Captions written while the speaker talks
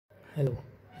Hello,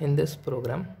 in this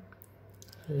program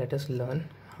let us learn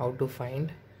how to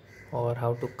find or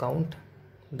how to count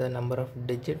the number of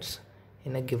digits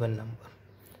in a given number.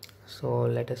 So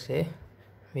let us say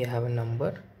we have a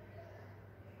number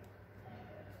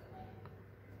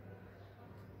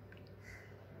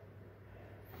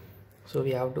so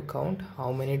we have to count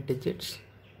how many digits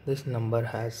this number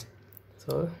has.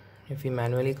 So if we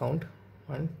manually count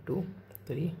 1 2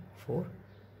 3 4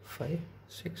 5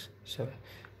 6 7,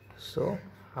 so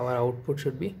our output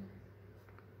should be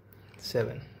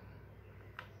 7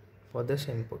 for this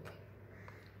input.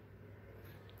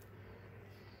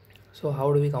 So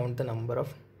how do we count the number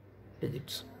of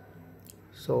digits?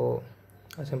 So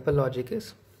a simple logic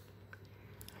is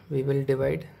we will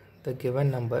divide the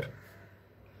given number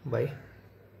by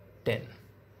 10.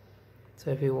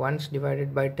 So if we once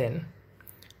divided by 10,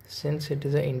 since it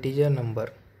is an integer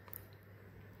number,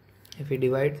 if we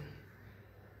divide,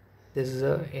 this is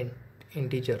a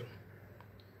integer,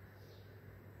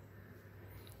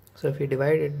 so if we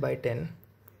divide it by 10,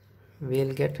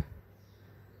 we'll get,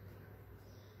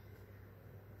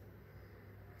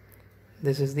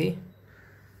 this is the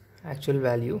actual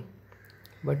value,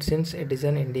 but since it is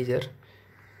an integer,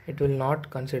 it will not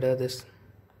consider this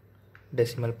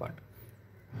decimal part,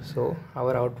 so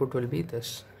our output will be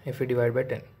this if we divide by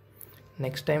 10.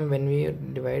 Next time when we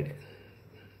divide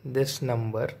this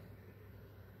number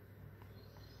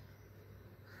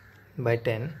by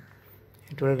 10,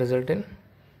 it will result in,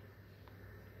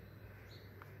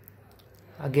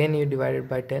 again you divide it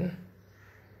by 10,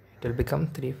 it will become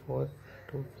 3 4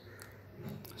 2.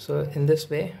 So in this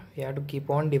way we have to keep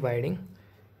on dividing,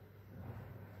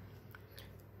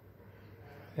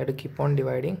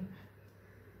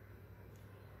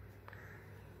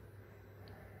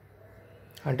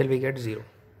 until we get 0.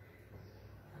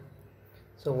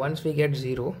 So once we get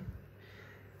 0,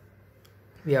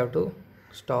 we have to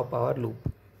stop our loop.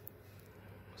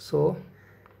 So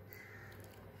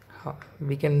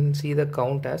we can see the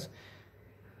count as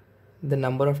the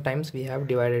number of times we have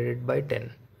divided it by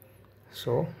 10.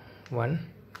 So 1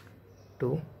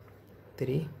 2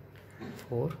 3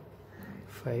 4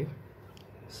 5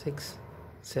 6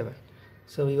 7.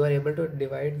 So we were able to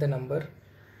divide the number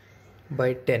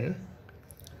by 10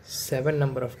 7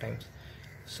 number of times,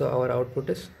 so our output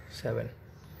is 7.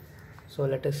 So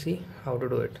let us see how to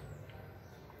do it.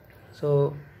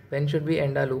 So when should we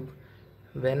end our loop?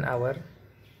 When our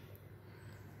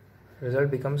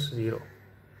result becomes 0.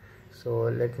 So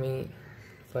let me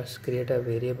first create a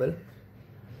variable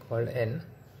called n.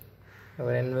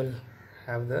 Our n will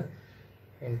have the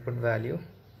input value.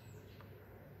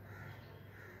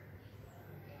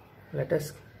 Let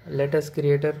us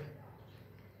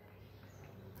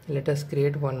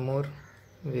create one more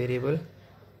variable,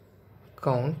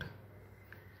 count,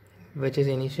 which is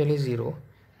initially 0,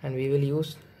 and we will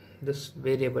use this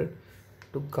variable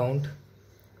to count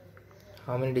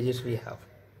how many digits we have.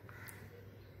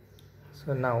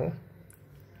 So now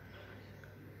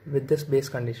with this base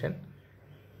condition,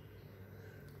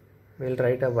 we'll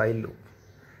write a while loop.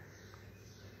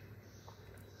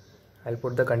 I'll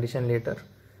put the condition later.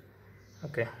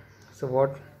 Okay, so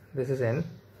what this is n,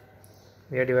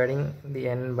 we are dividing the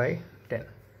n by 10,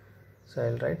 so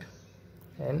I'll write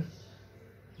n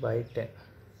by 10.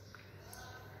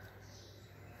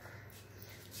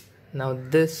 Now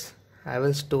this I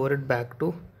will store it back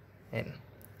to n.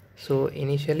 So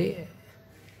initially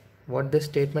what this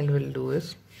statement will do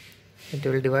is it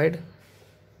will divide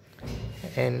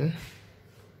n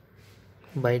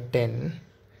by 10.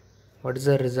 What is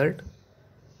the result?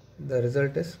 The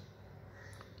result is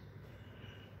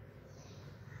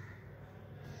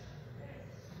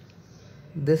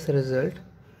this result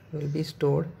will be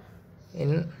stored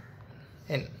in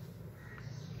n.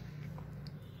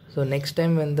 So next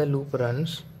time when the loop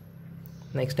runs,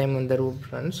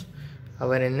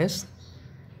 our n is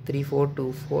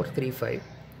 342435.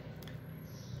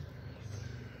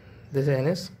 This n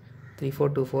is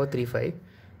 342435.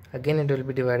 Again it will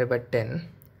be divided by 10.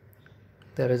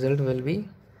 The result will be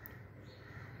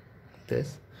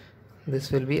this.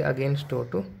 This will be again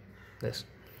stored to this.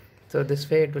 So this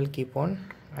way it will keep on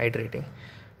iterating.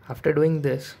 After doing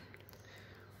this,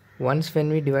 once when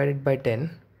we divide it by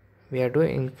 10, we have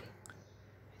to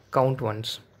count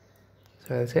once.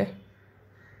 So I'll say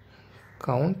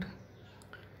count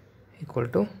equal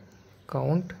to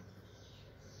count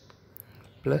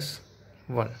plus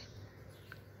 1.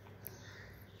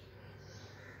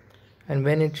 And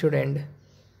when it should end,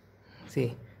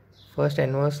 see, first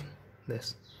n was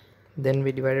this, then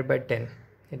we divided by 10,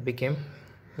 it became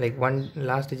like one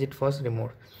last digit was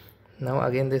removed. Now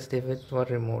again this digit was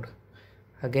removed.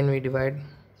 Again we divide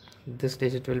this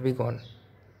digit will be gone.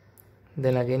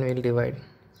 Then again we'll divide,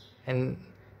 and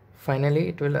finally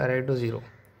it will arrive to 0.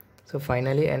 So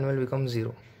finally n will become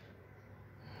 0.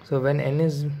 So when n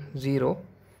is 0,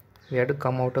 we have to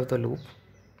come out of the loop.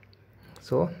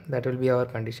 So that will be our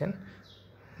condition.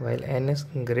 While n is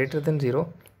greater than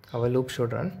 0, our loop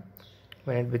should run.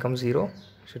 When it becomes 0,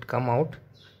 should come out,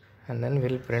 and then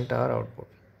we'll print our output.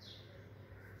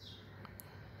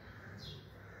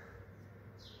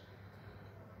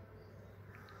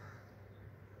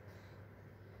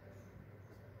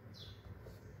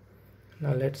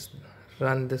 Now let's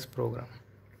run this program.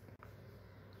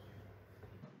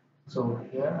 So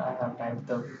here I have typed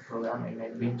the program in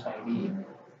NetBeans IDE.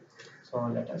 So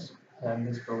let us run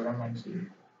this program and see.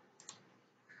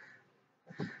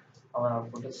 Our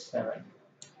output is 7.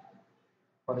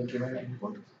 For the given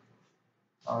input,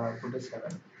 our output is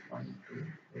 7. 1, 2,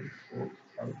 3, 4,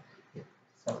 5, 6,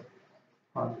 7.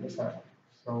 Output is 7.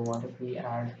 So what if we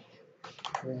add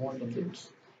 2 more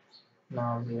digits?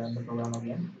 Now we run the program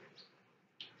again.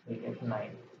 We get 9.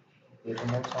 We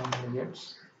remove some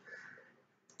digits.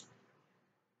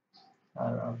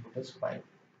 Our output is 5.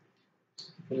 If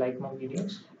you like my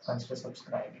videos, consider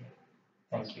subscribing.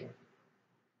 Thank you.